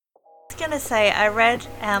Gonna say I read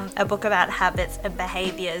a book about habits and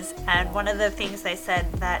behaviors, and one of the things they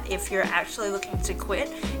said that if you're actually looking to quit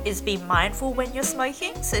is be mindful when you're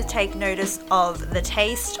smoking. So take notice of the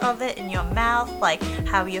taste of it in your mouth, like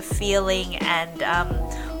how you're feeling, and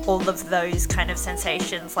all of those kind of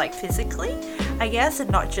sensations, like physically, I guess, and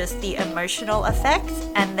not just the emotional effect.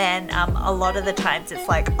 And then a lot of the times it's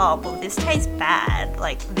like, oh, well, this tastes bad,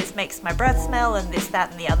 like this makes my breath smell, and this, that,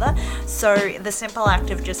 and the other. So the simple act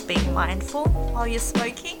of just being mindful while you're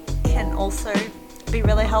smoking can also be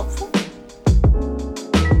really helpful.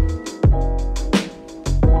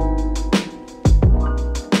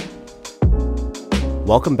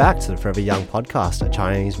 Welcome back to the Forever Young podcast, a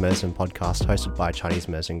Chinese medicine podcast hosted by Chinese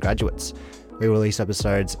medicine graduates. We release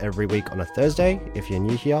episodes every week on a Thursday. If you're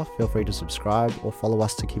new here, feel free to subscribe or follow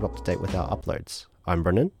us to keep up to date with our uploads. I'm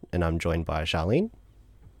Brennan, and I'm joined by Charlene.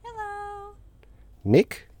 Hello.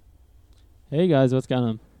 Nick. Hey guys, what's going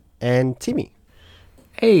on? And Timmy.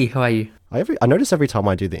 Hey, how are you? I notice every time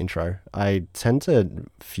I do the intro, I tend to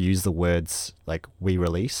fuse the words like "we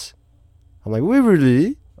release." I'm like, "We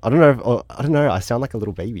release." I don't know. I sound like a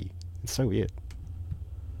little baby. It's so weird.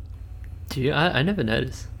 Do you? I never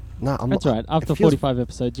noticed. No, That's right. After 45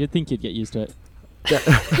 episodes, you'd think you'd get used to it.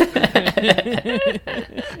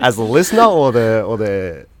 As the listener or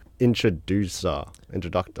the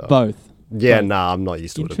introductor? Both. Yeah, Both. nah, I'm not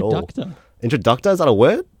used to it at all. Introductor. Introductor? Is that a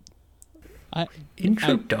word?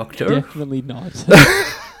 Introductor? Definitely not.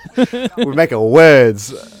 We're making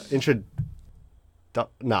words.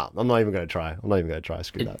 Nah, I'm not even going to try.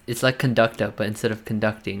 Screw that. It's like conductor, but instead of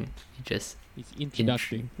conducting, you just It's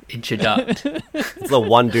introducing. introduct. It's the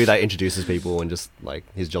one dude that introduces people and just like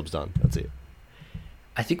his job's done. That's it.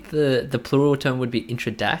 I think the plural term would be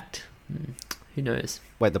introdact. Who knows?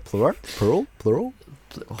 Wait, the plural?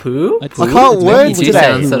 Poo? That's I it. can't It's words You do today.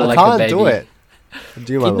 sound sort of I like a can't baby. do it.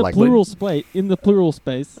 Do you in the like plural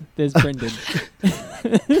space, there's Brendan.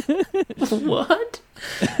 What?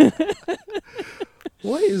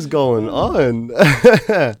 What is going on?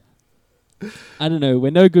 I don't know. We're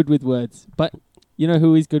no good with words, but you know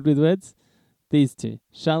who is good with words? These two,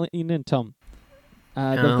 Charlene and Tom.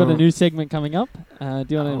 They've got a new segment coming up. Do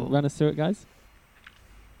you want to run us through it, guys?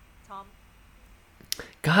 Tom.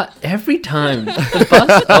 God, every time the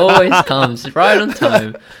bus always comes right on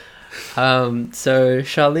time. So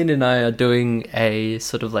Charlene and I are doing a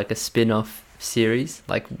sort of like a spin-off series.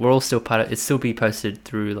 Like we're all still part of it. Still be posted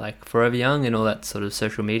through like Forever Young and all that sort of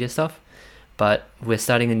social media stuff. But we're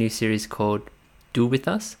starting a new series called Do With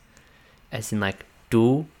Us, as in like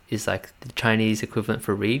do is like the Chinese equivalent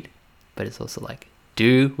for read, but it's also like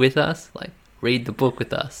do with us, like read the book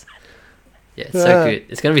with us. Yeah, it's so good.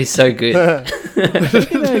 It's gonna be so good. Look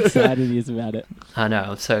how excited he is about it. I know,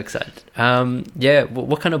 I'm so excited. Yeah,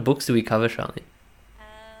 what kind of books do we cover, Charlene?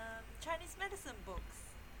 Chinese medicine books.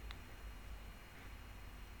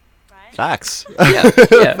 Right? Facts. Yeah,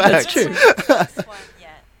 that's Facts. true. First one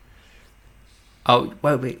yet. Oh,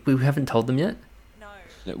 wait, we haven't told them yet? No.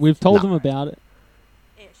 We've told No. them about it,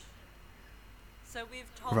 Ish. So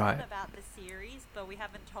we've told Right. them about the series, but we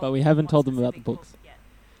haven't told. but we haven't what told them about the specific books. book yet.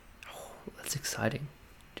 That's exciting.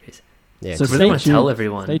 Jeez. Yeah, So I stay really want to tell tuned.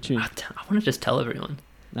 everyone. Stay tuned. I want to just tell everyone.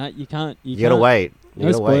 No, you can't. you gotta wait. You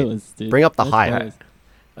No gotta wait. spoilers, dude. Bring up the No hype. spoilers.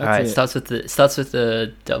 All right, That's starts with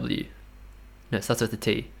the W. No, it starts with the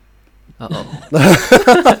T. Uh-oh.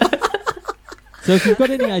 So if you've got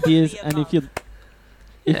any ideas, The and if above.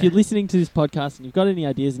 you're listening to this podcast and you've got any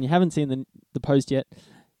ideas and you haven't seen the post yet,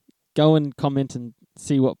 go and comment and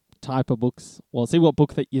see what type of books, or see what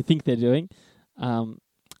book that you think they're doing,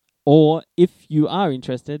 or if you are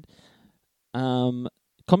interested, comment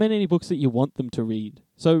any books that you want them to read.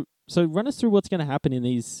 So run us through what's going to happen in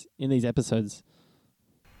these episodes.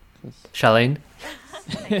 Charlene?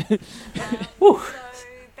 So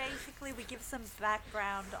basically, we give some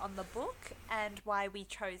background on the book and why we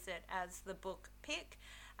chose it as the book pick.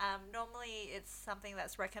 Normally, it's something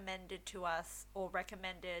that's recommended to us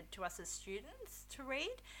as students to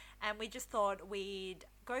read, and we just thought we'd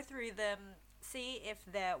go through them, see if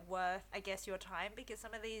they're worth, I guess, your time, because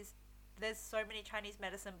some of these, there's so many Chinese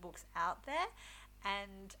medicine books out there,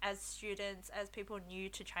 and as students, as people new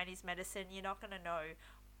to Chinese medicine, you're not going to know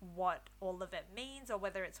what all of it means or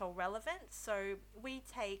whether it's all relevant. So we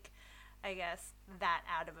take, I guess, that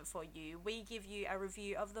out of it for you. We give you a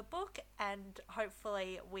review of the book, and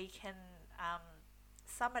hopefully we can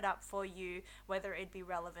sum it up for you, whether it'd be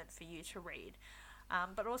relevant for you to read.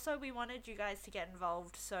 But also we wanted you guys to get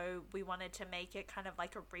involved, so we wanted to make it kind of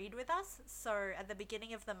like a read with us. So at the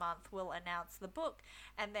beginning of the month, we'll announce the book,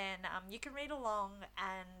 and then you can read along,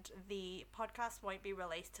 and the podcast won't be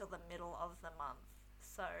released till the middle of the month.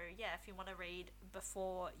 So yeah, if you want to read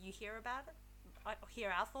before you hear about it, hear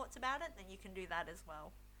our thoughts about it, then you can do that as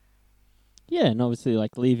well. Yeah, and obviously,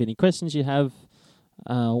 like, leave any questions you have.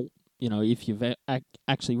 If you've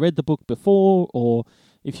actually read the book before, or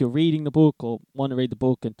if you're reading the book or want to read the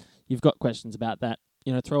book and you've got questions about that,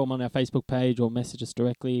 throw them on our Facebook page or message us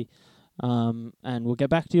directly, and we'll get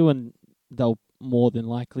back to you, and they'll more than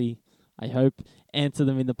likely, I hope, answer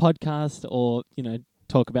them in the podcast, or,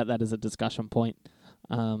 talk about that as a discussion point.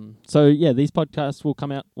 So yeah, these podcasts will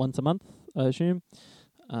come out once a month, I assume.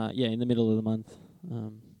 In the middle of the month.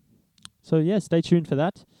 So yeah, stay tuned for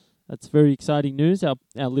that. That's very exciting news. Our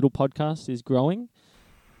little podcast is growing.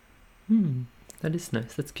 That is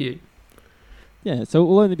nice. That's cute. Yeah, so it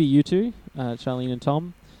will only be you two, Charlene and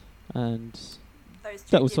Tom, and Those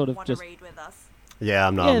two that was didn't sort of want to just read with us. Yeah,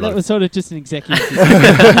 I'm not. yeah, I'm that not. was sort of just an executive.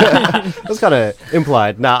 That's kind of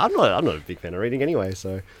implied. Nah, I'm not a big fan of reading anyway,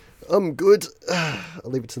 so I'm good.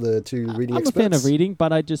 I'll leave it to the two reading I'm experts. a fan of reading,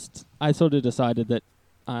 but I sort of decided that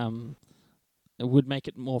it would make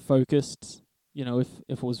it more focused. If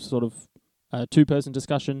it was sort of a two-person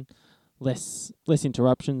discussion, less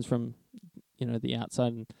interruptions from the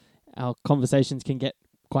outside, and our conversations can get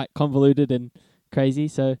quite convoluted and crazy.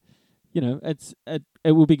 So it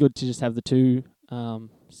will be good to just have the two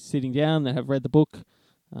sitting down that have read the book,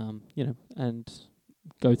 and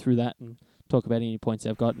go through that and talk about any points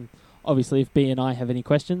they've got. And obviously, if B and I have any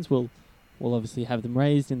questions, we'll obviously have them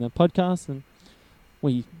raised in the podcast, and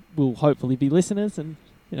we will hopefully be listeners and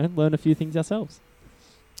learn a few things ourselves.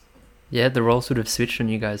 Yeah, the role sort of switched on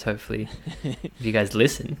you guys, hopefully, if you guys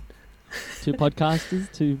listen. Two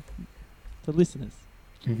podcasters, to listeners.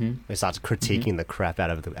 Mm-hmm. They start critiquing the crap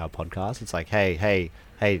out of our podcast. It's like, hey,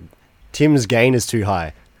 Tim's gain is too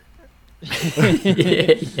high.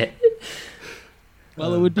 yeah,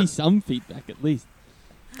 Well, it would be some feedback at least.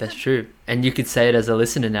 that's true. And you could say it as a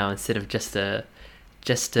listener now instead of just a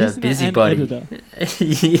Listener and busybody. editor.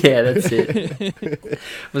 Yeah, that's it. I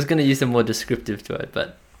was going to use a more descriptive to it,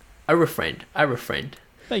 but I refrained.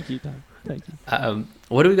 Thank you, Tom. Thank you.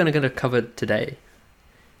 What are we going to cover today?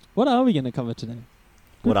 What are we going to cover today?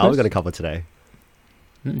 What are we going to cover today?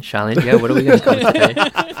 Charlene, yeah, what are we going to cover today?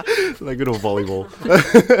 Like good old volleyball.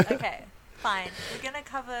 Okay, fine. We're going to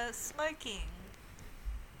cover smoking,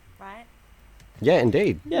 right? Yeah,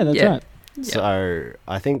 indeed. Yeah, that's Yeah. right. So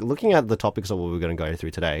I think looking at the topics of what we're going to go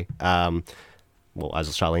through today, well, as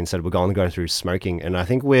Charlene said, we're going to go through smoking, and I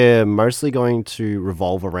think we're mostly going to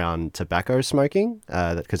revolve around tobacco smoking,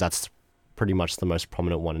 because that's pretty much the most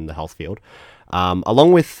prominent one in the health field.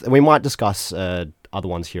 Along with, we might discuss other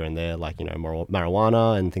ones here and there, like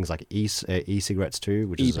marijuana and things like e-cigarettes too,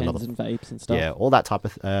 which is another. E-pens and vapes and stuff. Yeah, all that type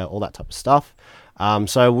of stuff.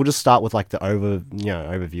 So we'll just start with like the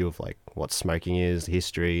overview of like what smoking is, the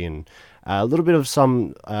history, and a little bit of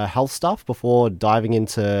some health stuff before diving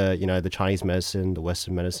into the Chinese medicine, the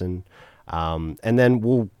Western medicine, and then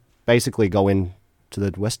we'll basically go into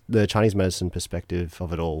the Chinese medicine perspective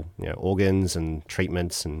of it all, organs and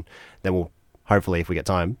treatments, and then we'll hopefully, if we get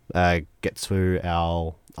time, get to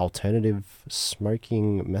our alternative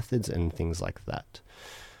smoking methods and things like that.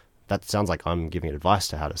 That sounds like I'm giving advice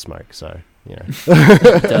to how to smoke, so,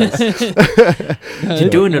 It does. You're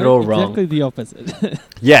doing it all wrong. Exactly the opposite.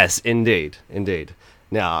 Yes, indeed.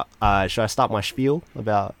 Now, should I start my spiel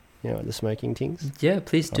about, the smoking things? Yeah,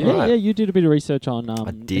 please do. Alright. Yeah, you did a bit of research on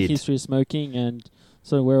the did. history of smoking and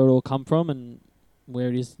sort of where it all come from and where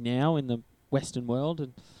it is now in the Western world.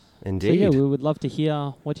 And Indeed. so, yeah, we would love to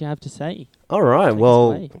hear what you have to say. All right, Take us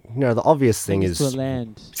well, away. the obvious thing Bring us is, to a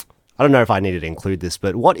land. I don't know if I needed to include this,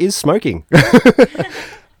 but what is smoking?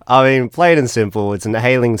 I mean, plain and simple, it's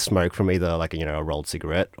inhaling smoke from either like a rolled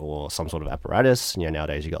cigarette or some sort of apparatus.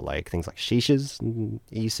 Nowadays you got like things like shishas and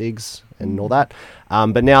e-cigs and all that.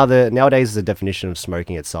 But nowadays the definition of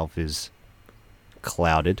smoking itself is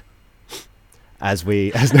clouded. As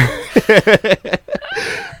you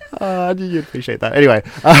appreciate that. Anyway,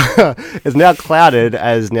 it's now clouded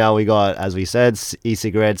as now we got, as we said,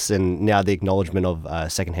 e-cigarettes, and now the acknowledgement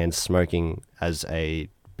of secondhand smoking as a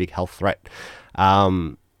big health threat.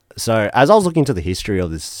 So as I was looking into the history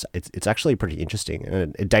of this, it's actually pretty interesting.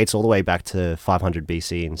 And it dates all the way back to 500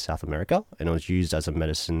 BC in South America, and it was used as a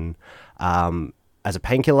medicine, as a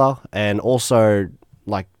painkiller, and also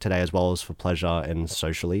like today as well as for pleasure and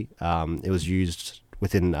socially. It was used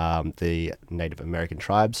within the Native American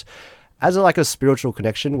tribes as a spiritual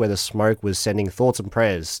connection where the smoke was sending thoughts and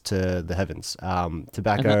prayers to the heavens.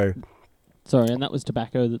 Tobacco... And that was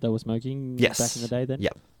tobacco that they were smoking Yes. back in the day then?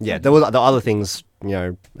 Yep. Yeah, there were the other things,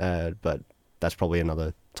 but that's probably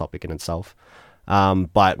another topic in itself.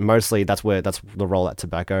 But mostly that's the role that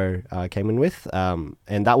tobacco came in with, and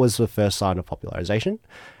that was the first sign of popularization.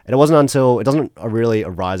 And it doesn't really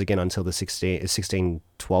arise again until the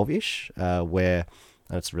 1612-ish, where,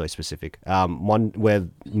 and it's really specific, where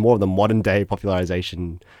more of the modern day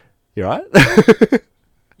popularization. You right?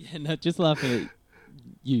 Yeah, no, just laughing at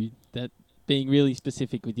you, that being really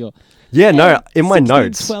specific with your... Yeah, no, in my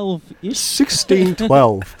notes.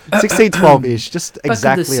 1612-ish? 1612-ish, just Back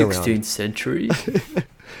exactly in the around. 16th century.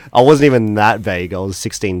 I wasn't even that vague. I was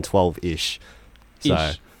 1612-ish.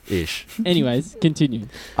 So, ish. Anyways, continue.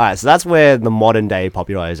 All right, so that's where the modern day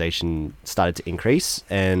popularization started to increase,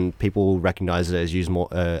 and people recognize it as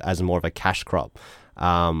as more of a cash crop.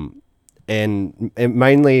 And it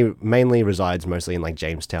mainly resides mostly in like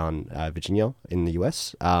Jamestown, Virginia, in the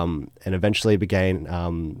US, and eventually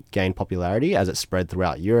gained popularity as it spread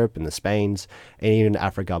throughout Europe and the Spains and even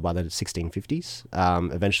Africa by the 1650s.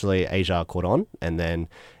 Eventually, Asia caught on, and then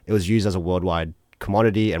it was used as a worldwide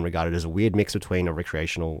commodity and regarded as a weird mix between a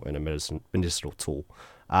recreational and a medicinal tool.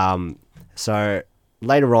 So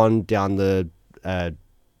later on, down the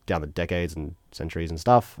decades and centuries and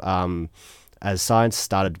stuff. As science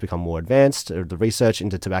started to become more advanced, the research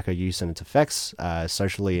into tobacco use and its effects,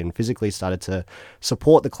 socially and physically, started to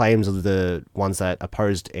support the claims of the ones that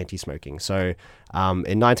opposed anti-smoking. So,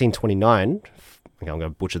 in 1929, I'm going to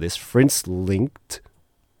butcher this, Fritz Linkt,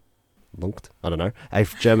 I don't know, a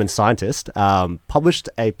German scientist, published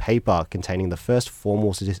a paper containing the first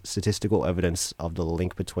formal statistical evidence of the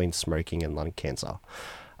link between smoking and lung cancer.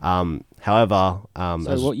 However,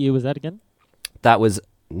 So what year was that again? that was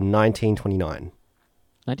 1929.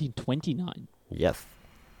 1929. Yes.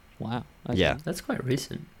 Wow. Okay. Yeah. That's quite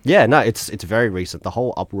recent. Yeah, no, it's very recent. The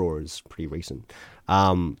whole uproar is pretty recent.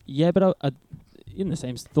 Yeah, but I in the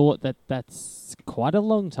same thought that's quite a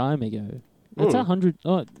long time ago. It's 100,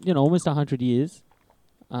 almost 100 years.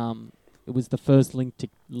 It was the first link to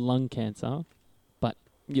lung cancer, but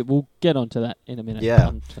yeah, we'll get onto that in a minute.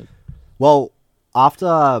 Yeah. Well,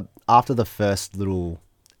 after the first little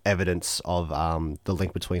evidence of the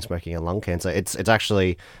link between smoking and lung cancer, it's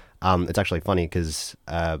actually funny because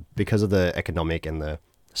of the economic and the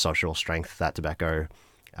social strength that tobacco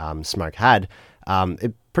smoke had,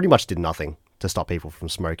 it pretty much did nothing to stop people from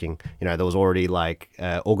smoking. There was already like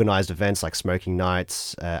organized events like smoking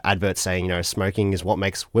nights, adverts saying smoking is what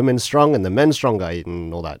makes women strong and the men stronger,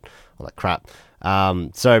 and all that crap.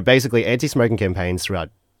 So basically, anti-smoking campaigns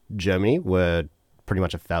throughout Germany were pretty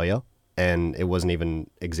much a failure. And it wasn't even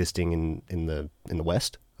existing in the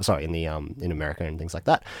West. Sorry, in America and things like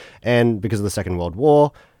that. And because of the Second World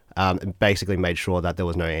War, it basically made sure that there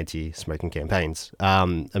was no anti-smoking campaigns.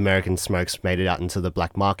 American smokes made it out into the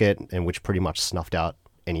black market, and which pretty much snuffed out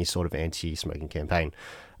any sort of anti-smoking campaign.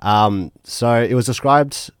 So it was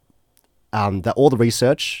described that all the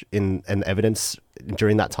research and evidence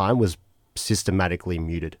during that time was systematically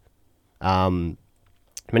muted.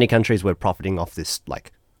 Many countries were profiting off this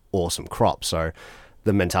like awesome crop, so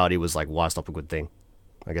the mentality was like, why stop a good thing,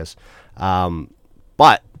 I guess. But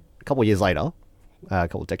a couple of years later, a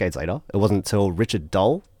couple of decades later, it wasn't until Richard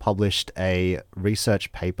Dull published a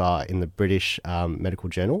research paper in the British Medical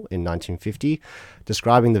Journal in 1950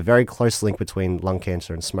 describing the very close link between lung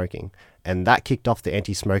cancer and smoking, and that kicked off the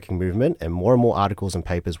anti-smoking movement, and more articles and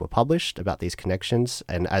papers were published about these connections.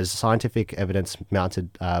 And as scientific evidence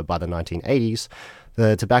mounted by the 1980s,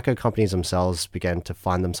 the tobacco companies themselves began to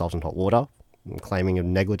find themselves in hot water, claiming of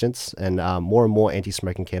negligence, and more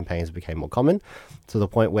anti-smoking campaigns became more common, to the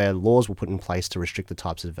point where laws were put in place to restrict the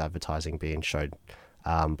types of advertising being showed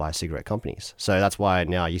by cigarette companies. So that's why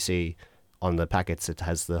now you see on the packets it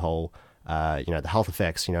has the whole, the health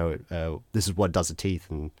effects, this is what it does to teeth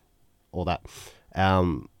and all that.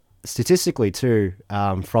 Statistically too,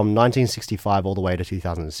 from 1965 all the way to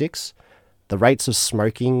 2006, the rates of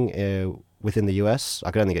smoking within the US, I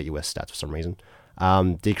could only get US stats for some reason,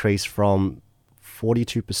 decreased from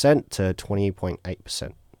 42% to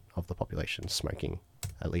 20.8% of the population smoking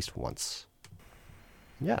at least once.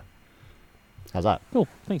 Yeah. How's that? Cool.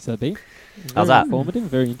 Thanks, B. How's that? Informative,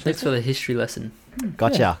 very interesting. Thanks for the history lesson.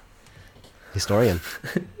 Gotcha. Yeah. Historian.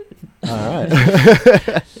 All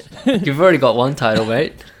right. You've already got one title,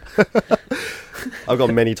 mate. I've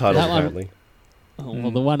got many titles That one- apparently. Oh,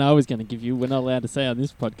 well, the one I was going to give you, we're not allowed to say on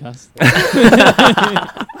this podcast.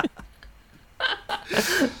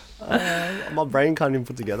 My brain can't even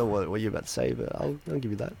put together what you're about to say, but I'll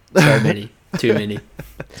give you that. So many. Too many.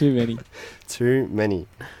 Too many. Too many.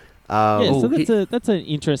 Yeah, so Oh, that's an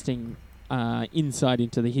interesting insight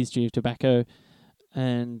into the history of tobacco.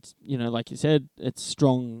 And, like you said, it's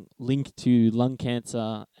strong link to lung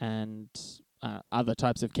cancer and other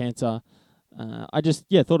types of cancer. I just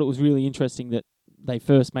thought it was really interesting that they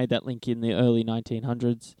first made that link in the early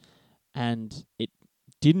 1900s, and it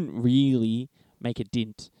didn't really make a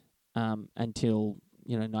dint until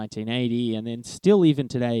 1980, and then still even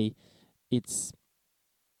today, it's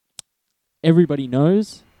everybody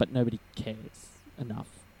knows, but nobody cares enough.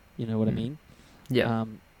 You know what I mean? Yeah.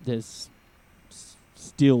 There's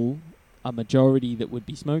still a majority that would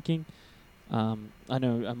be smoking. I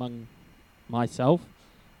know among myself,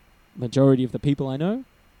 majority of the people I know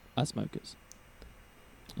are smokers.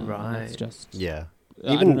 Right. It's just Yeah.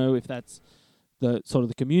 I don't know if that's the sort of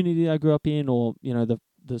the community I grew up in, or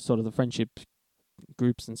the sort of the friendship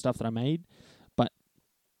groups and stuff that I made. But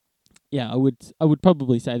yeah, I would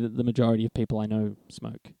probably say that the majority of people I know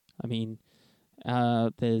smoke. I mean,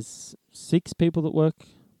 there's 6 people that work.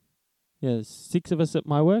 Yeah, there's 6 of us at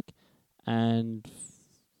my work, and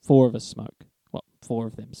 4 of us smoke. Well, 4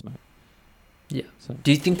 of them smoke. Yeah. So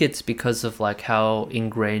Do you think it's because of like how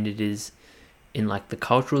ingrained it is in like the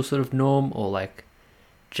cultural sort of norm, or like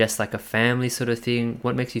just like a family sort of thing?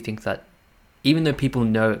 What makes you think that, even though people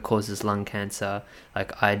know it causes lung cancer,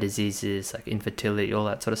 like eye diseases, like infertility, all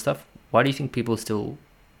that sort of stuff, why do you think people still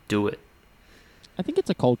do it? I think it's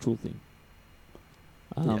a cultural thing.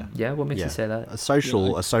 Yeah, what makes you say that? A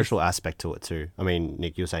social Yeah, a social aspect to it too. I mean,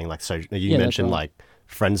 Nick, you were saying like you Yeah, that's mentioned right. like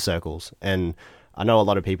friend circles, and I know a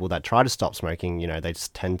lot of people that try to stop smoking. They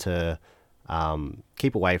just tend to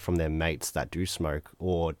keep away from their mates that do smoke,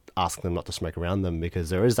 or ask them not to smoke around them, because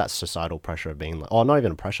there is that societal pressure of being like, oh, not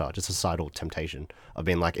even a pressure, just a societal temptation of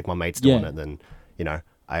being like, if my mate's doing it, then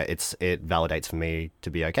it validates for me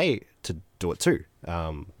to be okay to do it too.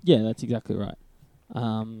 Yeah, that's exactly right.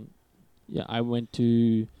 I went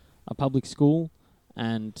to a public school,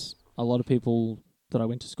 and a lot of people that I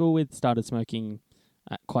went to school with started smoking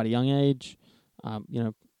at quite a young age,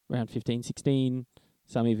 around 15, 16,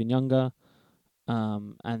 some even younger.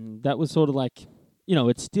 And that was sort of like,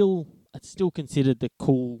 it's still considered the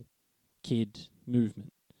cool kid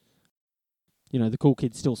movement. The cool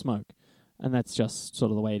kids still smoke, and that's just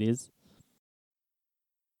sort of the way it is.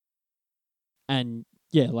 And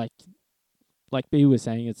yeah, like B was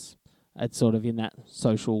saying, it's sort of in that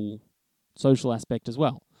social aspect as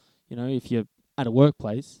well. If you're at a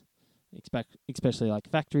workplace, especially like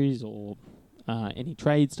factories or any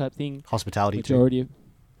trades type thing, Hospitality too. majority of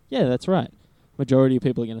that's right. Majority of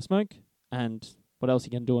people are going to smoke, and what else are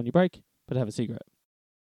you going to do on your break but have a cigarette?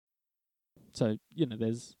 So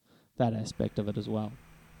there's that aspect of it as well.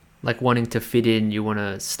 Like wanting to fit in, you want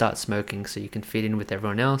to start smoking so you can fit in with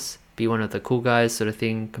everyone else, be one of the cool guys sort of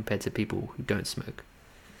thing, compared to people who don't smoke.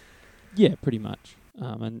 Yeah, pretty much.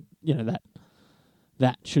 And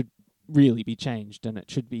that should really be changed, and it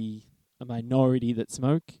should be a minority that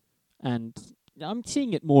smoke. And I'm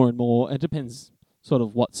seeing it more and more. It depends sort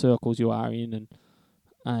of what circles you are in,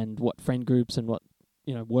 and what friend groups and what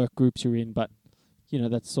work groups you're in. But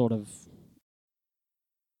that's sort of,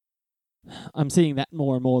 I'm seeing that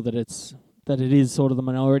more and more, that it is sort of the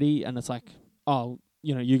minority, and it's like, oh,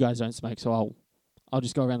 you guys don't smoke, so I'll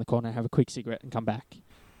just go around the corner and have a quick cigarette and come back,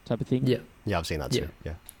 type of thing. Yeah, I've seen that too.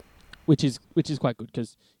 Yeah. Which is quite good,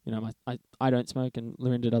 because I don't smoke and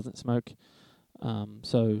Lorinda doesn't smoke,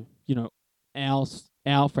 so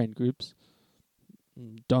our friend groups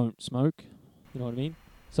don't smoke. You know what I mean?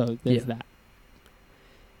 So there's that.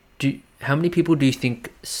 How many people do you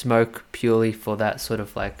think smoke purely for that sort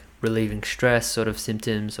of like relieving stress sort of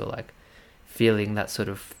symptoms, or like feeling that sort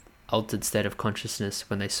of altered state of consciousness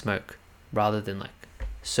when they smoke, rather than like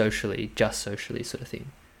just socially sort of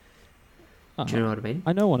thing? Do you know what I mean?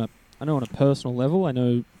 I know on a personal level. I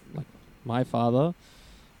know, like, my father.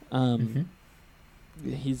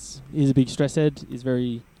 He's a big stress head. He's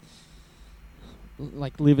very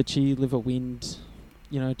like liver chi, liver wind,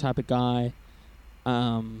 type of guy.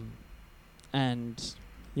 And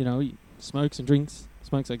he smokes and drinks.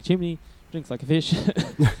 Smokes like a chimney, drinks like a fish.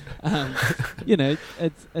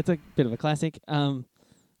 It's a bit of a classic.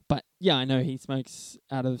 But yeah, I know he smokes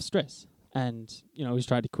out of stress, and he's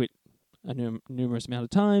tried to quit a numerous amount of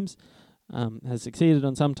times. Has succeeded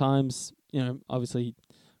on some times. Obviously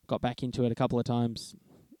got back into it a couple of times.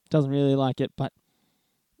 Doesn't really like it, but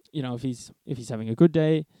if he's having a good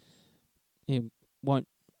day, he won't.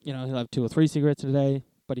 He'll have 2 or 3 cigarettes a day.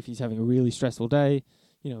 But if he's having a really stressful day,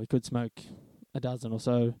 he could smoke a dozen or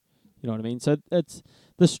so. You know what I mean? So it's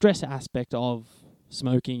the stress aspect of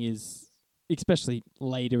smoking is, especially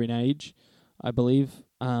later in age, I believe,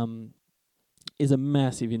 is a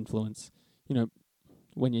massive influence.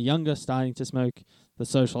 When you're younger, starting to smoke, the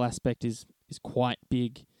social aspect is quite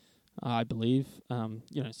big, I believe.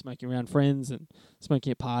 Smoking around friends and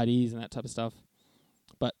smoking at parties and that type of stuff.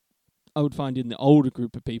 But I would find in the older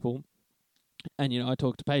group of people, and I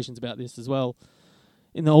talk to patients about this as well.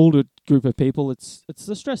 In the older group of people, it's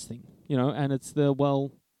the stress thing, and it's the,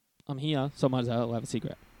 well, I'm here, so I might as well have a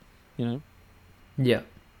cigarette, Yeah.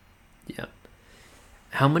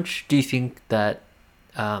 How much do you think that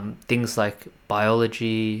things like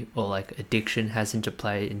biology or like addiction has into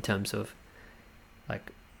play in terms of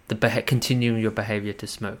like continuing your behavior to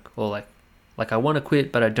smoke, or like I want to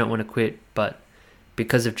quit but I don't want to quit, but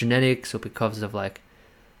because of genetics or because of like,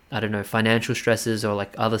 I don't know, financial stresses or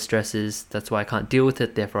like other stresses, that's why I can't deal with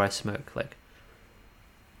it, therefore I smoke. Like,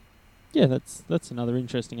 yeah, that's another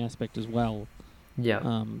interesting aspect as well.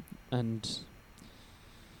 Yeah. And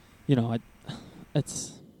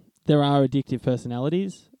there are addictive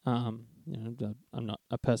personalities. I'm not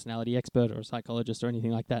a personality expert or a psychologist or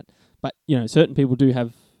anything like that, but certain people do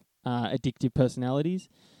have addictive personalities,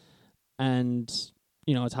 and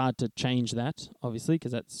it's hard to change that, obviously,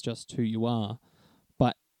 because that's just who you are.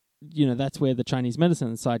 But that's where the Chinese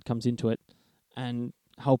medicine side comes into it, and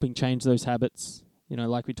helping change those habits.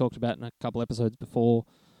 Like we talked about in a couple episodes before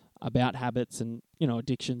about habits, and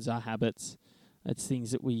addictions are habits. It's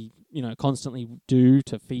things that we constantly do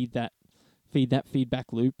to feed that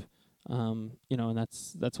feedback loop. And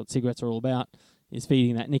that's what cigarettes are all about, is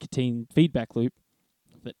feeding that nicotine feedback loop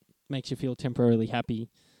that makes you feel temporarily happy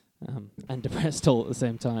and depressed all at the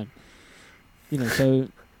same time. So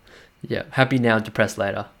yeah, happy now, depressed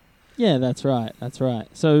later. Yeah, that's right.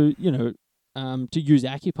 So to use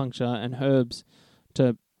acupuncture and herbs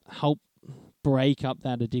to help break up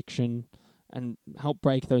that addiction and help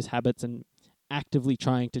break those habits, and actively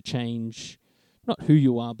trying to change not who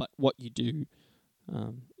you are but what you do,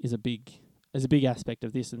 is a big aspect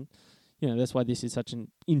of this. And that's why this is such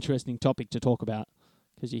an interesting topic to talk about,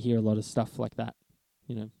 because you hear a lot of stuff like that,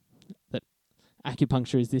 that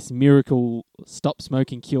acupuncture is this miracle stop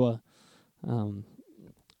smoking cure.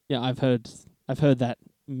 I've heard that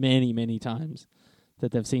many times,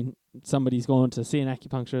 that they've seen somebody's gone to see an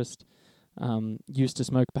acupuncturist, used to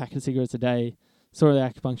smoke a pack of cigarettes a day, saw the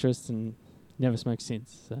acupuncturist and never smoked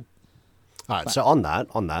since. So. All right, so on that,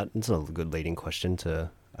 it's a good leading question to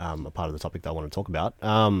a part of the topic that I want to talk about.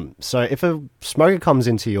 So if a smoker comes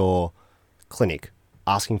into your clinic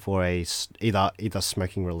asking for either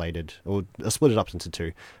smoking related, or split it up into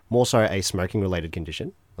two, more so a smoking related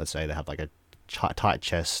condition, let's say they have like a tight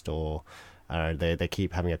chest, or they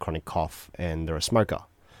keep having a chronic cough and they're a smoker,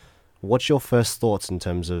 what's your first thoughts in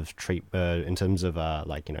terms of getting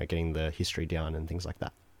the history down and things like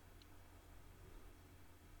that?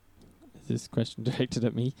 Is this question directed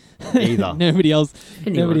at me? Either. Nobody else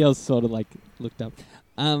Anyone. sort of like looked up.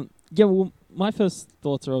 Well, my first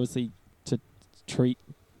thoughts are obviously to treat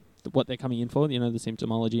what they're coming in for, the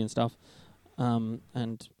symptomology and stuff.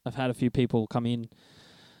 And I've had a few people come in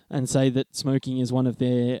and say that smoking is one of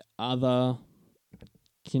their other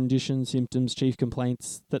conditions, symptoms, chief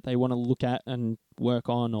complaints that they want to look at and work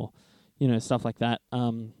on, or stuff like that.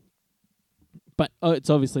 But it's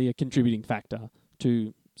obviously a contributing factor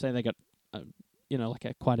to, say they got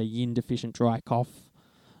quite a yin deficient dry cough,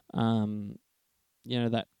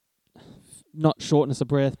 that not shortness of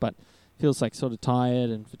breath, but feels like sort of tired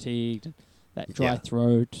and fatigued, and that dry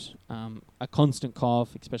throat, a constant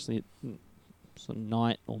cough, especially at sort of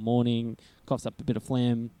night or morning, coughs up a bit of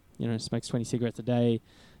phlegm, smokes 20 cigarettes a day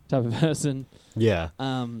type of person. Yeah.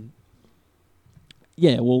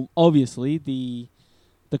 Well, obviously the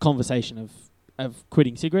conversation of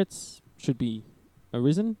quitting cigarettes should be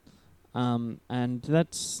arisen. And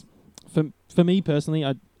that's, for me personally,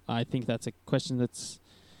 I think that's a question that's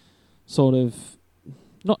sort of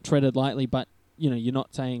not treaded lightly, but, you're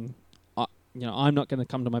not saying, I'm not going to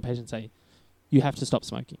come to my patient and say, you have to stop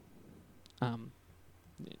smoking.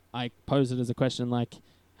 I pose it as a question like,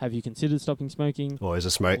 have you considered stopping smoking? Or is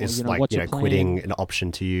what's your plan? quitting an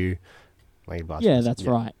option to you? Right.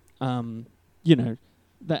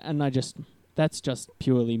 That's just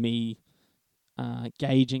purely me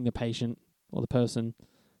gauging the patient or the person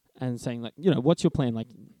and saying, like, what's your plan? Like,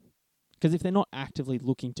 because if they're not actively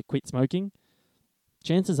looking to quit smoking,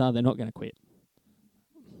 chances are they're not going to quit.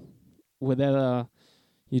 Whether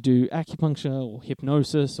you do acupuncture or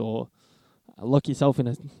hypnosis or lock yourself in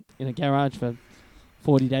a garage for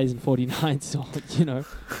 40 days and 40 nights, or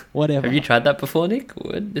whatever. Have you tried that before, Nick?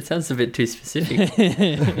 It sounds a bit too specific.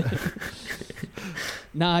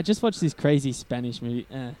 Nah, I just watched this crazy Spanish movie.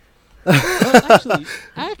 Well,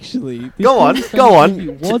 actually, this Go on. movie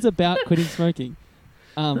was about quitting smoking,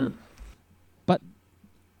 but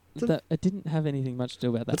it didn't have anything much to do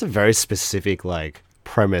about that. That's a very specific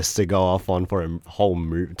premise to go off on for a whole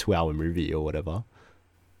 2-hour movie or whatever.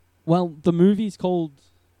 Well, the movie's called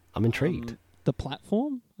I'm intrigued. The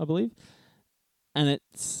platform, I believe, and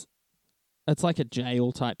it's like a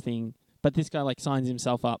jail type thing. But this guy like signs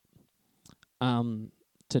himself up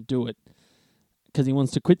to do it because he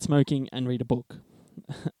wants to quit smoking and read a book.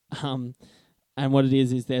 And what it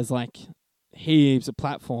is there's like heaps of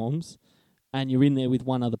platforms, and you're in there with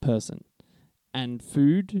one other person, and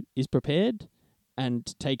food is prepared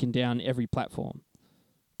and taken down every platform.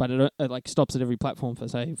 But it like stops at every platform for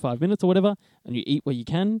say 5 minutes or whatever, and you eat where you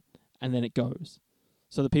can, and then it goes.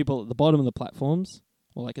 So the people at the bottom of the platforms,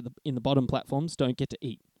 or like in the bottom platforms, don't get to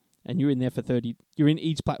eat, and you're in there for 30. You're in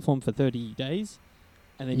each platform for 30 days,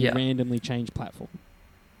 and then you randomly change platform.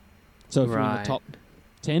 So if you're in the top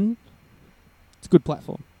 10, it's a good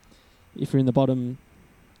platform. If you're in the bottom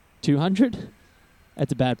 200,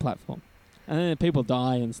 it's a bad platform. And then people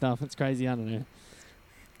die and stuff. It's crazy. I don't know.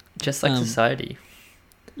 Just like society.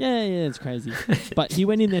 Yeah, it's crazy. But he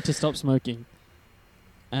went in there to stop smoking,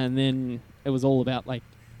 and then it was all about like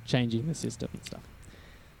changing the system and stuff.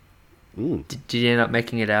 Did he end up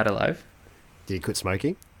making it out alive? Did he quit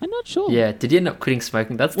smoking? I'm not sure. Yeah, did he end up quitting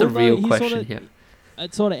smoking? That's the real question here.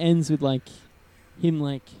 It sort of ends with like him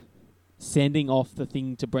like sending off the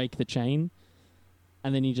thing to break the chain,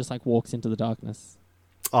 and then he just like walks into the darkness.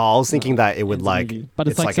 Oh, I was thinking that it would like... But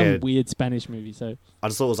it's like some weird Spanish movie, so... I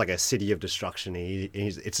just thought it was like a city of destruction.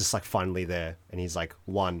 It's just like finally there, and he's like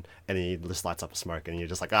one, and then he just lights up a smoke, and you're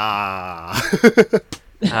just like,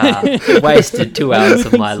 wasted 2 hours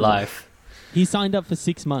of my life. He signed up for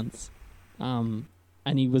 6 months, and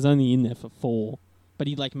he was only in there for 4, but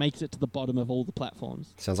he like makes it to the bottom of all the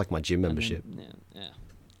platforms. Sounds like my gym membership.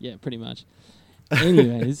 Yeah, pretty much.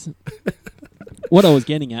 Anyways, what I was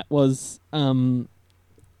getting at was...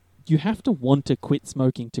 you have to want to quit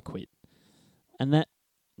smoking to quit, and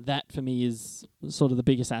that for me is sort of the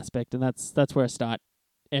biggest aspect, and that's where I start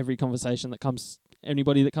every conversation that comes.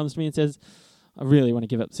 Anybody that comes to me and says, "I really want to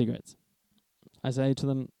give up cigarettes," I say to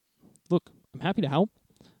them, "Look, I'm happy to help.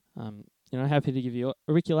 Happy to give you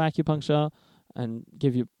auricular acupuncture and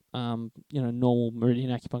give you normal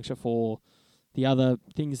meridian acupuncture for the other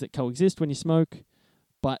things that coexist when you smoke,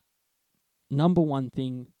 but number one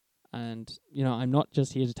thing." And, I'm not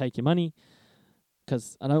just here to take your money,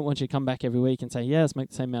 because I don't want you to come back every week and say, yeah, I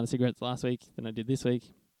smoked the same amount of cigarettes last week than I did this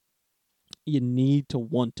week. You need to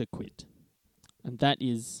want to quit. And that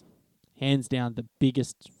is, hands down, the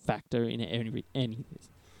biggest factor in any of this.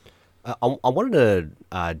 I wanted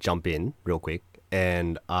to jump in real quick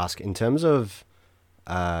and ask, in terms of...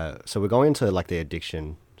 so we're going into like the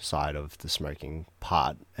addiction side of the smoking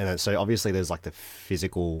part, and then, so obviously there's like the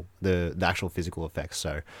actual physical effects,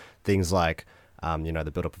 so things like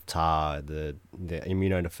the buildup of tar, the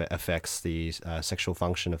immune effects, the sexual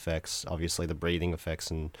function effects, obviously the breathing effects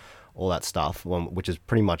and all that stuff, which has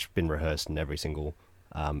pretty much been rehearsed in every single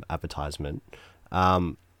advertisement.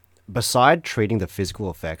 Beside treating the physical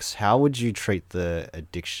effects, how would you treat the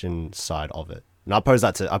addiction side of it? And I pose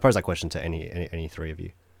that question to any three of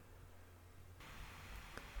you.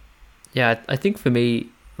 Yeah, I think for me,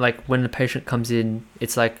 like when the patient comes in,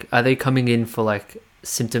 it's like, are they coming in for like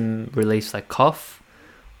symptom relief, like cough,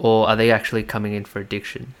 or are they actually coming in for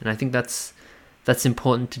addiction? And I think that's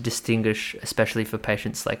important to distinguish, especially for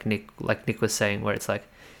patients like Nick was saying, where it's like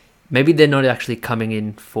maybe they're not actually coming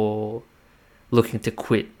in for looking to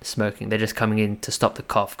quit smoking. They're just coming in to stop the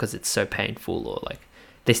cough because it's so painful, or like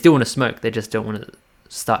they still want to smoke, they just don't want to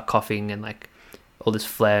start coughing and like all this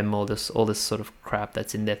phlegm, all this sort of crap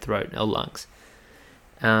that's in their throat or lungs.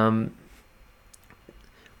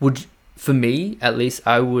 For me, at least,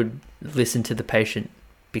 I would listen to the patient,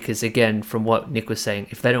 because again, from what Nick was saying,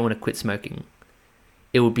 if they don't want to quit smoking,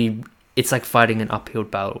 it's like fighting an uphill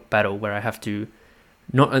battle where I have to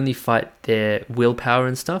not only fight their willpower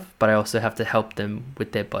and stuff, but I also have to help them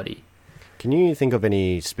with their body. Can you think of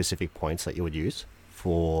any specific points that you would use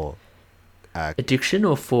for addiction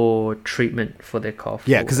or for treatment for their cough?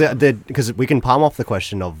 Yeah, because we can palm off the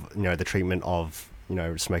question of the treatment of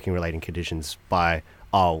smoking related conditions by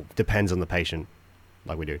depends on the patient,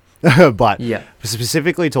 like we do. But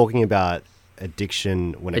specifically talking about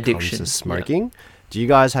addiction when it comes to smoking, do you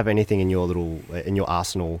guys have anything in your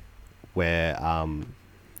arsenal where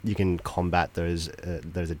you can combat those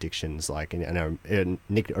addictions? Like,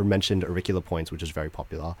 Nick mentioned auricular points, which is very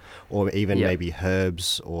popular, or even maybe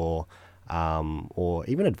herbs, or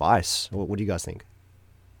even advice. What do you guys think?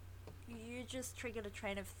 You just triggered a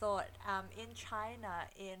train of thought. In China,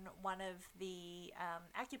 in one of the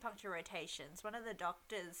acupuncture rotations, one of the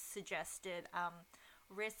doctors suggested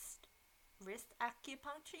wrist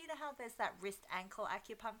acupuncture. You know how there's that wrist ankle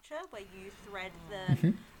acupuncture where you thread the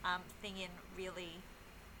thing in really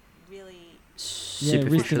really. Yeah, wrist and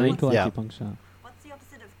Superficially. ankle Yeah. acupuncture. What's the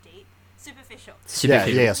opposite of deep? Superficial.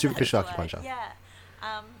 Superficial. Yeah, superficial That's the word, acupuncture.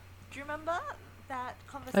 Yeah. Do you remember that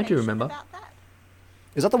conversation remember. about that?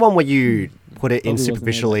 Is that the one where you put it in Probably wasn't there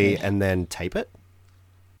superficially that day. and then tape it?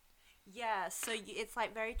 Yeah, so it's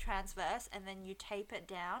like very transverse, and then you tape it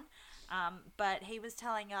down. But he was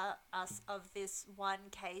telling us of this one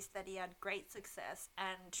case that he had great success,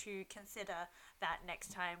 and to consider that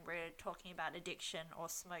next time we're talking about addiction or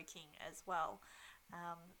smoking as well.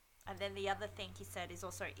 And then the other thing he said is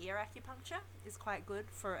also ear acupuncture is quite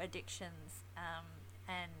good for addictions,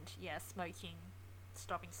 and yeah, smoking,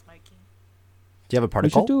 stopping smoking. Do you have a We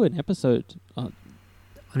protocol? should do an episode. On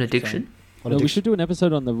addiction. on No, we addiction? should do an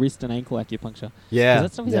episode on the wrist and ankle acupuncture. 'Cause Yeah,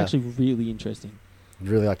 that stuff is yeah. actually really interesting. I'd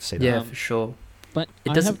really like to see that. Yeah, Um, for sure. But It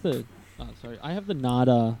I doesn't- have the I have the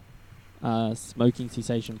NADA smoking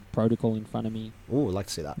cessation protocol in front of me. Ooh, I'd like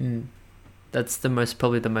to see that. That's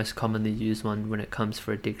probably the most commonly used one when it comes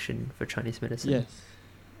for addiction for Chinese medicine. Yes,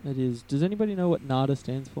 it is. Does anybody know what NADA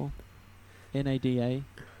stands for? NADA.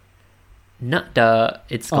 Nada,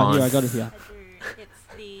 it's Oh, gone. here I got it here. I do. It's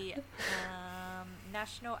the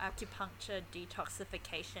National Acupuncture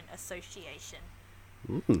Detoxification Association.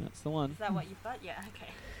 That's the one. Is that what you've got? Yeah, okay.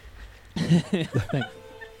 Thanks.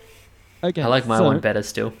 Okay. I like my so- one better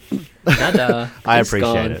still. Nada. I it's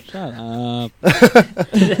appreciate gone. it. Shut up.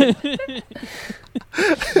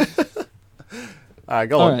 All right,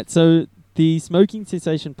 go All on. right, so the smoking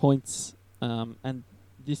cessation points, and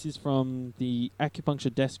this is from the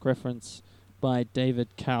Acupuncture Desk reference by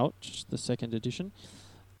David Couch, the second edition.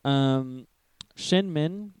 Shen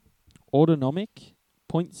Men, autonomic,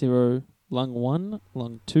 0.0, lung 1,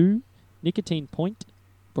 lung 2, nicotine point,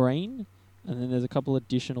 brain, and then there's a couple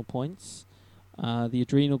additional points. The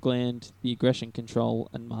adrenal gland, the aggression control,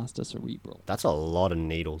 and master cerebral. That's a lot of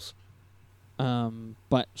needles.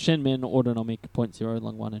 But Shen Men, autonomic, 0.0,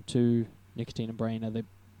 lung 1 and 2, nicotine and brain are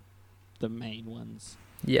the main ones.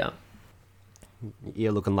 Yeah.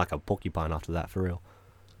 You're looking like a porcupine after that, for real.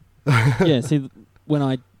 Yeah, see, when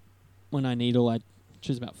I needle, I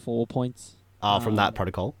choose about 4 points. From that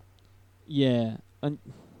protocol? Yeah, and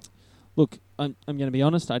look, I'm going to be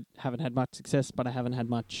honest. I haven't had much success, but I haven't had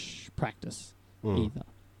much practice either.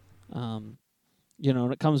 And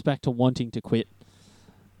it comes back to wanting to quit.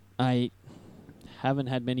 I haven't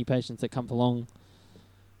had many patients that come along,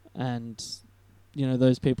 and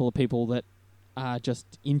those people are people that are just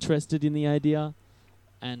interested in the idea,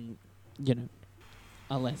 and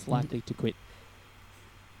are less likely to quit.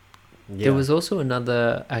 Yeah. There was also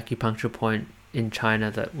another acupuncture point in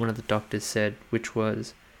China that one of the doctors said, which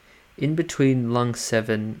was in between lung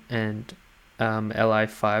 7 and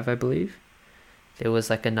LI5, I believe. There was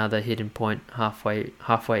like another hidden point halfway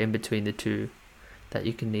in between the two that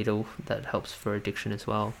you can needle that helps for addiction as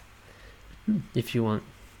well. If you want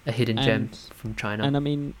a hidden gem And- from China. And I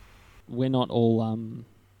mean, we're not all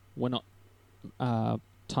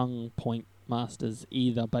tongue point masters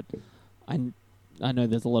either, but I know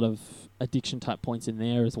there's a lot of addiction type points in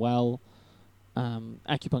there as well.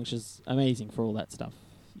 Acupuncture's amazing for all that stuff.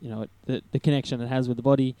 The connection it has with the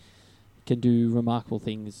body can do remarkable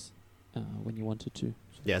things when you want it to.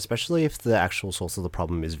 Yeah, especially if the actual source of the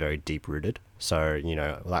problem is very deep rooted. So,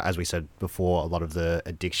 like as we said before, a lot of the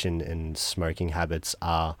addiction and smoking habits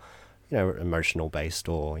are, emotional based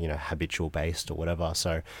or, habitual based or whatever.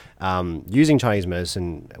 So, using Chinese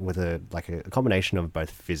medicine with a combination of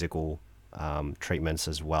both physical treatments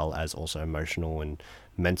as well as also emotional and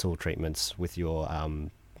mental treatments with your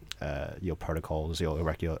protocols, your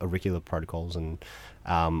auricular protocols and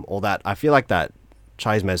all that. I feel like that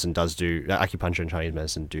Chinese medicine acupuncture and Chinese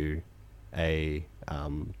medicine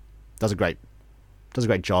does a great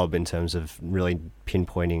job in terms of really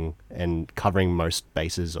pinpointing and covering most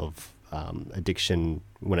bases of addiction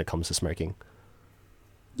when it comes to smoking.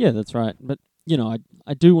 Yeah, that's right. But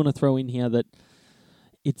I do want to throw in here that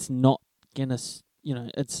it's not gonna,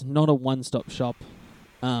 it's not a one-stop shop.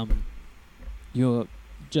 You're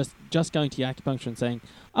just going to your acupuncture and saying,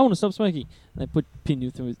 "I want to stop smoking." And they pin you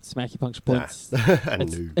through some acupuncture points.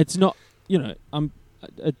 It's not. I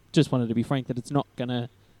just wanted to be frank that it's not gonna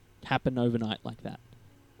happen overnight like that.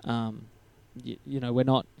 We're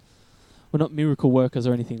not miracle workers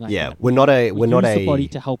or anything like that. Yeah, we're not use the body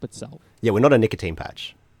to help itself. Yeah, we're not a nicotine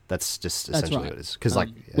patch. That's just That's essentially right. what it is. Because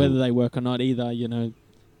Whether they work or not, either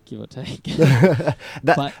give or take. that.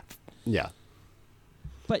 But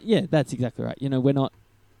But yeah, that's exactly right.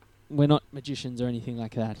 We're not magicians or anything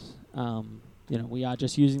like that. We are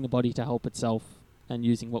just using the body to help itself and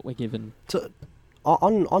using what we're given. So,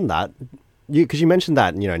 on that, because you mentioned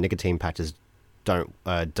that nicotine patches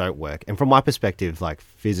don't work. And from my perspective, like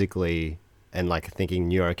physically and like thinking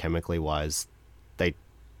neurochemically wise, they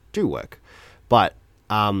do work. But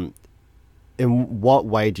in what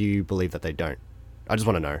way do you believe that they don't? I just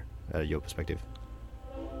want to know your perspective.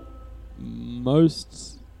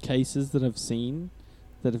 Most cases that I've seen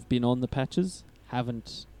that have been on the patches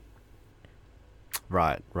haven't.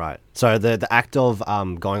 Right. So the act of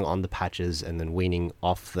going on the patches and then weaning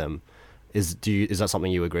off them is that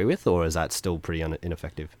something you agree with, or is that still pretty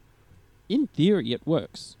ineffective? In theory, it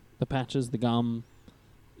works. The patches, the gum,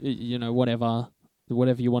 whatever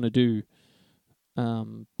you want to do.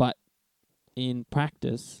 But in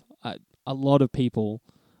practice, a lot of people,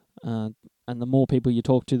 and the more people you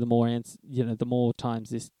talk to, the more the more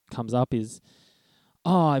times this comes up is,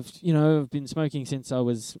 I've been smoking since I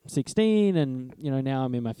was 16, and now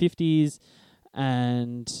I'm in my 50s,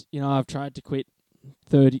 and I've tried to quit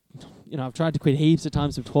 30. I've tried to quit heaps of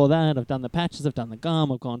times before that. I've done the patches, I've done the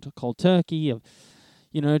gum, I've gone to cold turkey, I've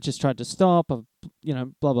just tried to stop, I've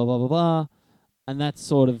blah blah blah blah blah, and that's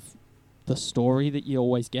sort of the story that you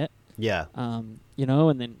always get. Yeah. And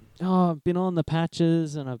then I've been on the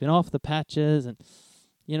patches and I've been off the patches, and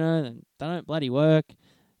and they don't bloody work.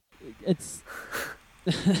 It's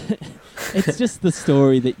it's just the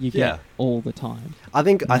story that you get all the time. I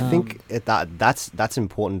think that's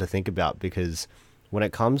important to think about, because when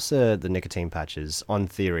it comes to the nicotine patches,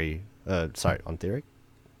 theoretically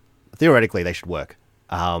they should work.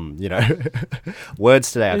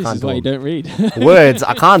 Words today, I can't do them. This is why you don't read. Words,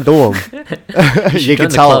 I can't do them. You can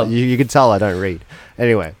tell. You can tell I don't read.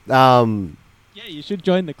 Anyway. Yeah, you should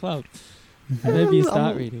join the club. Maybe you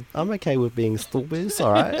start reading. I'm okay with being stupid. It's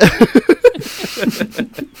all right.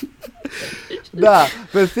 Nah,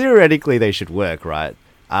 but theoretically they should work, right?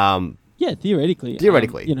 Yeah, theoretically.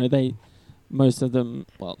 Theoretically. Most of them,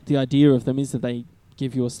 the idea of them is that they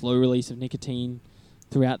give you a slow release of nicotine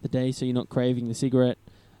throughout the day, so you're not craving the cigarette.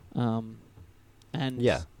 And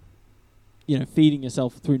feeding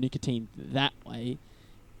yourself through nicotine that way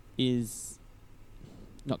is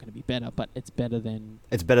not going to be better, but it's better than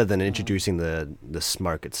introducing the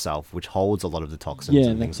smoke itself, which holds a lot of the toxins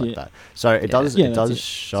and things like that. So it does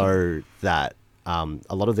show that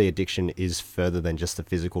a lot of the addiction is further than just the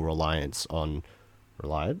physical reliance on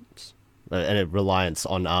the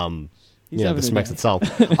smoke itself.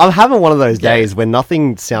 I'm having one of those days where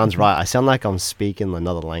nothing sounds right. I sound like I'm speaking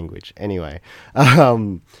another language. Anyway,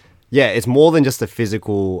 it's more than just the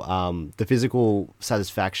physical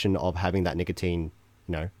satisfaction of having that nicotine,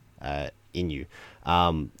 in you.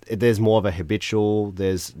 There's more of a habitual.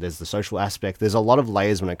 There's the social aspect. There's a lot of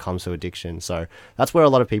layers when it comes to addiction. So that's where a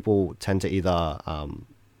lot of people tend to either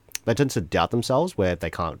they tend to doubt themselves, where they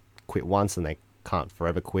can't quit once and they can't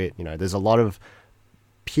forever quit. There's a lot of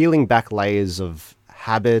peeling back layers of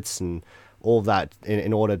habits and all that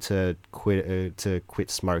in order to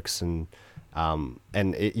quit smokes, and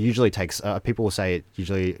it usually takes people will say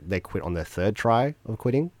they quit on their third try of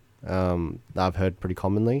quitting. I've heard pretty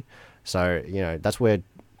commonly. So that's where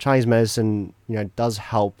Chinese medicine does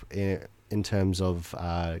help in terms of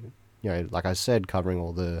like I said, covering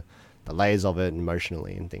all the layers of it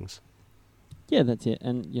emotionally and things. Yeah, that's it.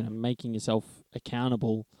 And making yourself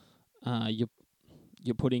accountable.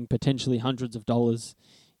 You're putting potentially hundreds of dollars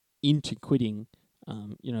into quitting,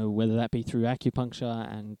 whether that be through acupuncture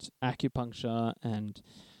and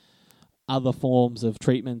other forms of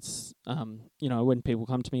treatments. When people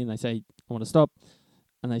come to me and they say, I want to stop,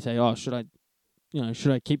 and they say, oh, should I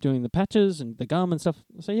keep doing the patches and the gum and stuff?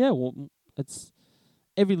 I say, yeah, well, it's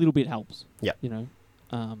every little bit helps. Yeah.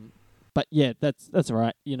 But yeah, that's all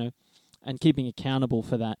right, and keeping accountable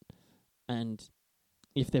for that. And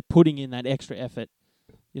if they're putting in that extra effort,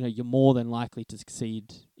 you're more than likely to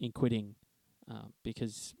succeed in quitting,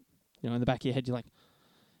 because, in the back of your head, you're like,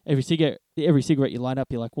 every cigarette you light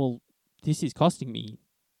up, you're like, well, this is costing me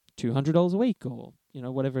 $200 a week, or,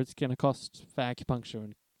 whatever it's going to cost for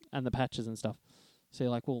acupuncture and the patches and stuff. So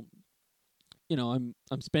you're like, well, I'm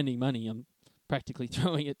spending money. I'm practically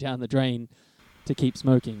throwing it down the drain to keep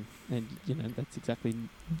smoking. And, that's exactly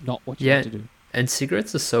not what you want to do. And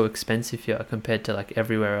cigarettes are so expensive here compared to like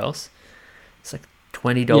everywhere else. It's like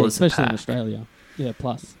 $20 a pack. Especially in Australia. Yeah,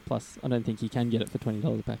 plus. I don't think you can get it for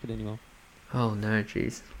 $20 a packet anymore. Oh, no,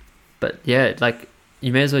 jeez. But yeah, like,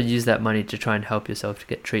 you may as well use that money to try and help yourself to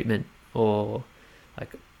get treatment, or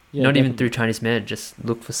like not even through Chinese med. Just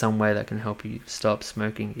look for some way that can help you stop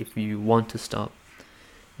smoking if you want to stop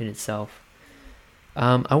in itself.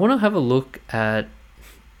 I want to have a look at,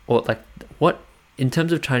 or like, what in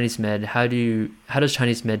terms of Chinese med, how does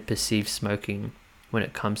Chinese med perceive smoking when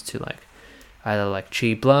it comes to like either like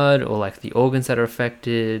qi blood or like the organs that are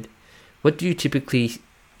affected, what do you typically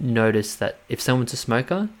notice that if someone's a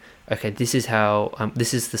smoker, okay, this is how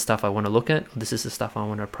this is the stuff I want to look at, or this is the stuff I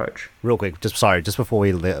want to approach? Real quick, just before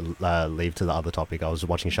we leave to the other topic, I was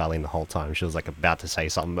watching Charlene the whole time. She was like about to say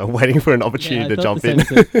something, but waiting for an opportunity to jump in. I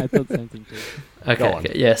thought the same thing too.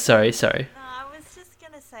 Okay, yeah, sorry. No, I was just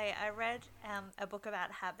going to say, I read a book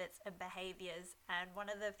about habits and behaviors, and one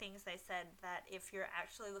of the things they said that if you're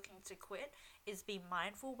actually looking to quit is be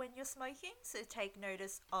mindful when you're smoking. So take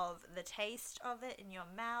notice of the taste of it in your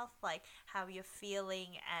mouth, like how you're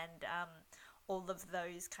feeling, and all of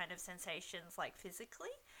those kind of sensations, like physically,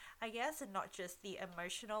 I guess, and not just the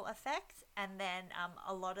emotional effect. And then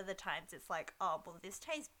a lot of the times it's like, oh, well, this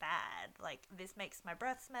tastes bad, like this makes my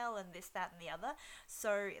breath smell, and this, that, and the other.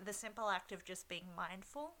 So the simple act of just being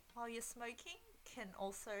mindful while you're smoking can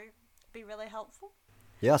also be really helpful.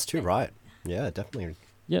 Yeah, that's too right. Yeah, definitely.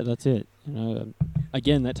 Yeah, that's it. You know,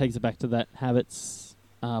 again, that takes it back to that habits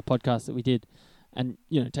podcast that we did, and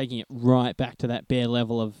you know, taking it right back to that bare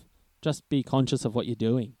level of just be conscious of what you're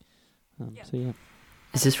doing. So yeah.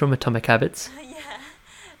 Is this from Atomic Habits? Yeah.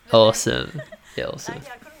 Awesome. Yeah, awesome. I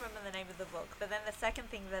couldn't remember the name of the book, but then the second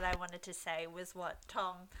thing that I wanted to say was what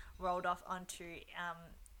Tom rolled off onto,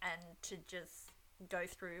 and to just go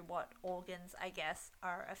through what organs, I guess,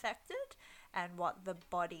 are affected and what the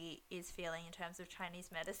body is feeling in terms of Chinese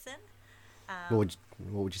medicine. What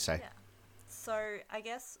would you say? Yeah. So I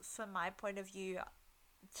guess from my point of view,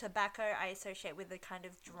 tobacco I associate with a kind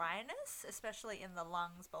of dryness, especially in the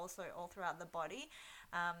lungs, but also all throughout the body,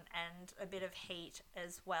 and a bit of heat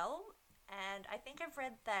as well. And I think I've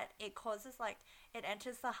read that it causes, like, it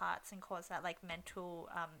enters the hearts and causes that, like, mental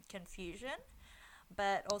confusion.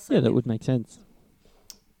 But also... Yeah, that would make sense.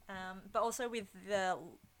 But also with the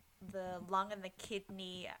lung and the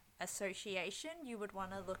kidney association, you would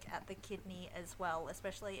want to look at the kidney as well,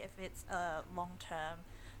 especially if it's a long-term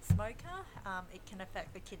smoker. It can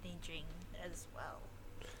affect the kidney gene as well.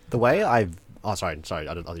 The way I've... Oh, sorry. I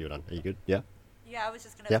thought you were done. Are you good? Yeah? Yeah, I was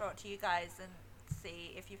just going to throw it to you guys and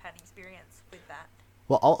see if you've had experience with that.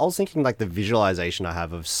 Well, I was thinking, like, the visualization I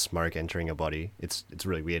have of smoke entering your body, it's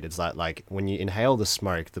really weird. It's like when you inhale the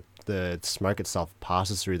smoke, the smoke itself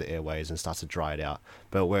passes through the airways and starts to dry it out.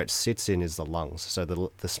 But where it sits in is the lungs. So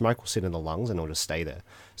the smoke will sit in the lungs and it'll just stay there.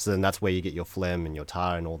 So then that's where you get your phlegm and your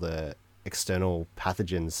tar and all the external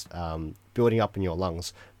pathogens building up in your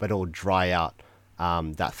lungs, but it'll dry out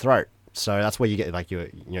that throat. So that's where you get, like, your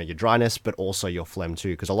dryness, but also your phlegm too.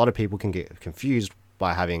 Because a lot of people can get confused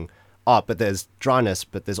by having... but there's dryness,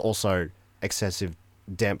 but there's also excessive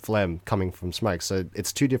damp phlegm coming from smoke. So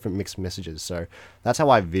it's two different mixed messages. So that's how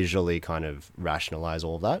I visually kind of rationalize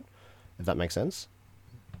all of that, if that makes sense.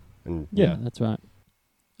 And yeah, that's right.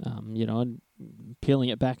 You know, and peeling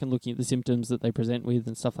it back and looking at the symptoms that they present with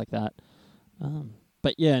and stuff like that.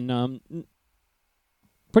 But yeah, no,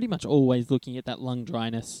 pretty much always looking at that lung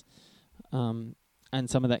dryness, and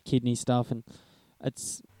some of that kidney stuff. And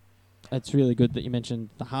it's really good that you mentioned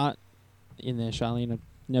the heart in there, Charlene. I've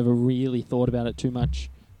never really thought about it too much,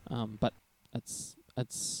 but it's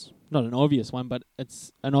not an obvious one, but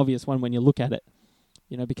it's an obvious one when you look at it,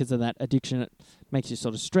 you know, because of that addiction. It makes you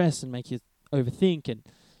sort of stress and make you overthink, and,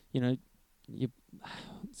 you know, you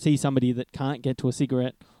see somebody that can't get to a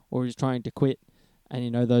cigarette or is trying to quit, and,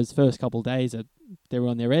 you know, those first couple of days they're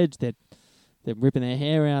on their edge, they're ripping their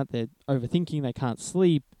hair out, they're overthinking, they can't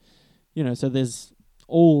sleep, you know, so there's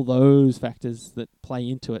all those factors that play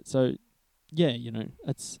into it. So yeah, you know,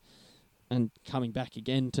 and coming back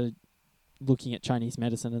again to looking at Chinese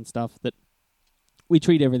medicine and stuff, that we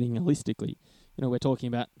treat everything holistically. You know, we're talking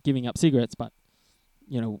about giving up cigarettes, but,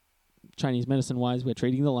 you know, Chinese medicine wise, we're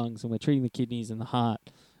treating the lungs and we're treating the kidneys and the heart,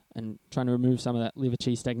 and trying to remove some of that liver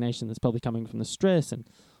qi stagnation that's probably coming from the stress, and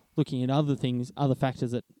looking at other things, other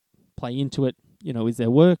factors that play into it. You know, is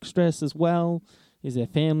there work stress as well? Is there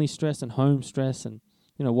family stress and home stress? And,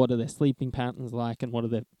 you know, what are their sleeping patterns like, and what are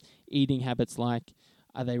their eating habits like?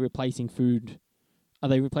 Are they replacing food? Are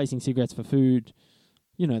they replacing cigarettes for food?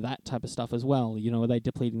 You know, that type of stuff as well. You know, are they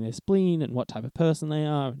depleting their spleen, and what type of person they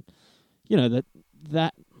are? And, you know,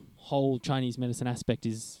 that whole Chinese medicine aspect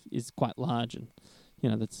is quite large, and, you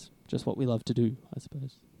know, that's just what we love to do, I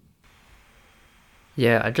suppose.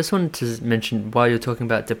 Yeah, I just wanted to mention, while you're talking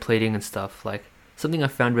about depleting and stuff, like, something I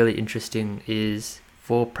found really interesting is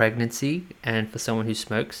for pregnancy and for someone who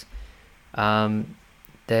smokes,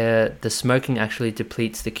 the smoking actually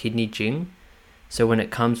depletes the kidney jing. So when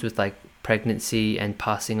it comes with, like, pregnancy and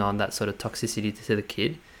passing on that sort of toxicity to the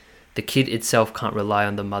kid itself can't rely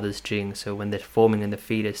on the mother's jing. So when they're forming in the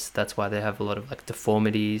fetus, that's why they have a lot of, like,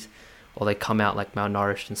 deformities, or they come out, like,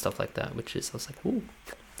 malnourished and stuff like that, which is, I was like, ooh,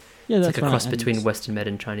 Yeah, It's that's like a right. cross and- between Western med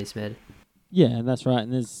and Chinese med. Yeah, that's right.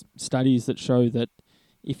 And there's studies that show that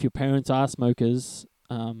if your parents are smokers,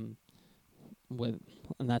 and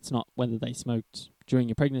that's not whether they smoked during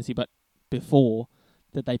your pregnancy, but before,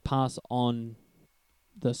 that they pass on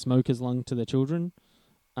the smoker's lung to their children,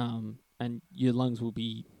 and your lungs will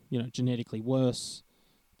be, genetically worse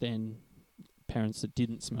than parents that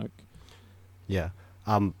didn't smoke. Yeah.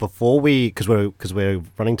 Before because we're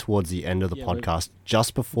running towards the end of the Yeah, we're podcast,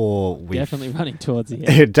 just before we Definitely running towards the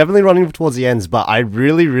end. definitely running towards the ends, but I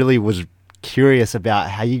really, really was curious about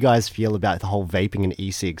how you guys feel about the whole vaping and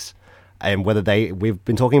e-cigs, and whether we've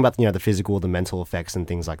been talking about the physical, the mental effects and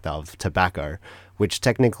things like that of tobacco, which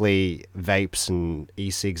technically vapes and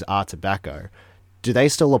e-cigs are tobacco. Do they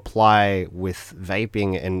still apply with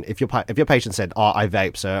vaping? And if your patient said, "Oh, I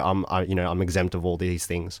vape, so I'm exempt of all these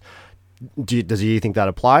things," does you think that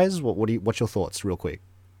applies? What's your thoughts, real quick?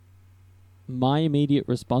 My immediate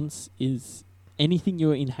response is anything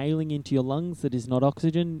you're inhaling into your lungs that is not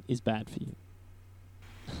oxygen is bad for you.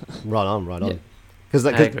 Right on. Yeah. Because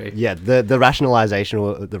I agree. Yeah, the rationalization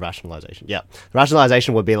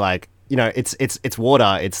would be like, it's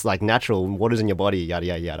water, it's like natural, water's in your body, yada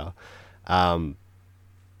yada yada.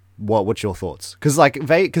 What's your thoughts?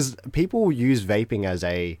 Because people use vaping as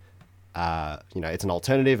a it's an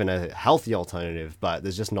alternative and a healthy alternative, but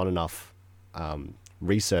there's just not enough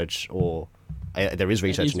research, or there is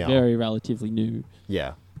research It is now. very relatively new.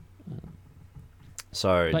 Yeah.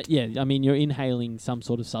 So But yeah, I mean, you're inhaling some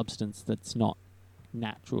sort of substance that's not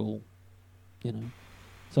natural,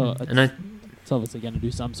 So And it's obviously going to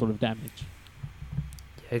do some sort of damage.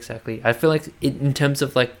 Yeah, exactly. I feel like in terms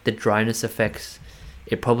of like the dryness effects,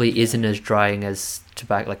 it probably isn't as drying as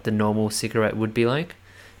tobacco, like the normal cigarette would be like,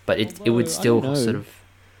 but it Although, would I still don't know. sort of.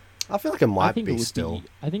 I feel like it I might think it be would still.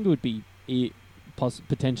 I think it would be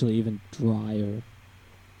potentially even drier.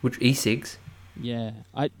 Which e-cigs? Yeah,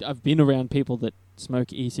 I've been around people that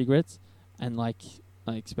smoke e-cigarettes, and like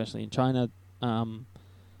especially in China,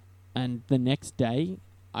 and the next day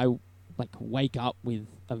I wake up with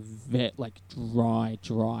a dry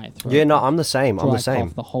throat. Yeah, no, I'm the same. I'm dry the same.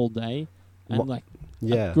 cough the whole day, and I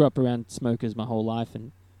Yeah. grew up around smokers my whole life,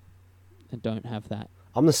 and don't have that.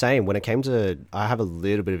 I'm the same. When it came to, I have a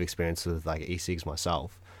little bit of experience with like e-cigs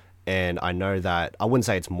myself, and I know that I wouldn't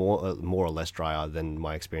say it's more or less drier than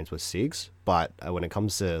my experience with cigs, but when it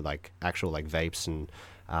comes to like actual like vapes and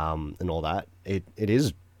all that, it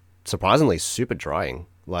is surprisingly super drying.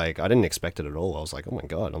 Like I didn't expect it at all. I was like, oh my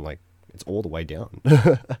god! I'm like, it's all the way down.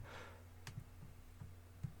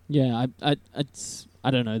 Yeah,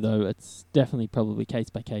 I don't know though. It's definitely probably case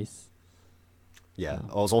by case. Yeah,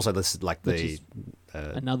 it was also this like Which the is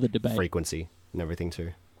another debate. frequency and everything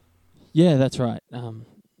too. Yeah, that's right.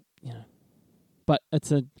 But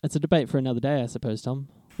it's a debate for another day, I suppose, Tom.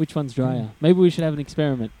 Which one's drier? Maybe we should have an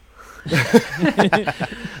experiment.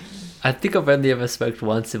 I think I've only ever smoked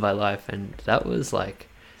once in my life, and that was like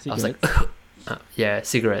I was like, yeah,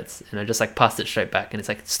 cigarettes, and I just like passed it straight back, and it's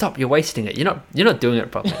like, stop, you're wasting it. You're not doing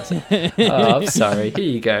it properly. I was like, oh, I'm sorry. Here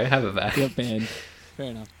you go, have it back. You're banned. Fair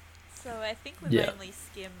enough. So I think we've Yeah. only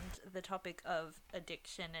skimmed the topic of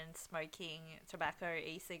addiction and smoking, tobacco,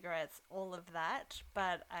 e-cigarettes, all of that,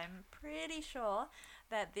 but I'm pretty sure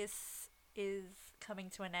that this is coming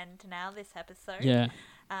to an end now, this episode. Yeah.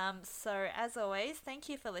 So as always, thank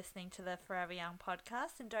you for listening to the Forever Young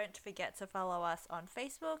podcast, and don't forget to follow us on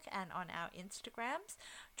Facebook and on our Instagrams.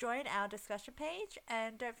 Join our discussion page,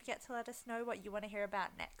 and don't forget to let us know what you want to hear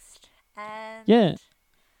about next. And Yeah.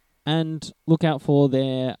 And look out for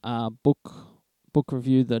their book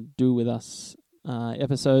review, the Do With Us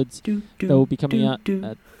episodes. They will be coming out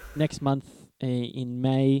next month in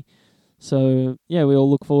May. So, yeah, we all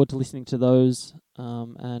look forward to listening to those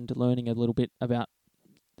and learning a little bit about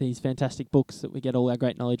these fantastic books that we get all our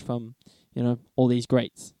great knowledge from, all these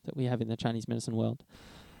greats that we have in the Chinese medicine world.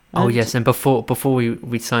 Oh And- yes, and before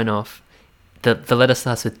we sign off, the letter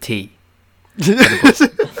starts with T.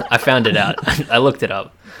 I found it out. I looked it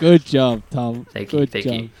up. Good job, Tom. Thank you, Good thank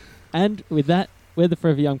job. you. And with that, we're the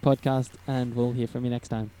Forever Young podcast, and we'll hear from you next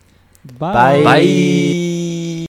time. Bye. Bye.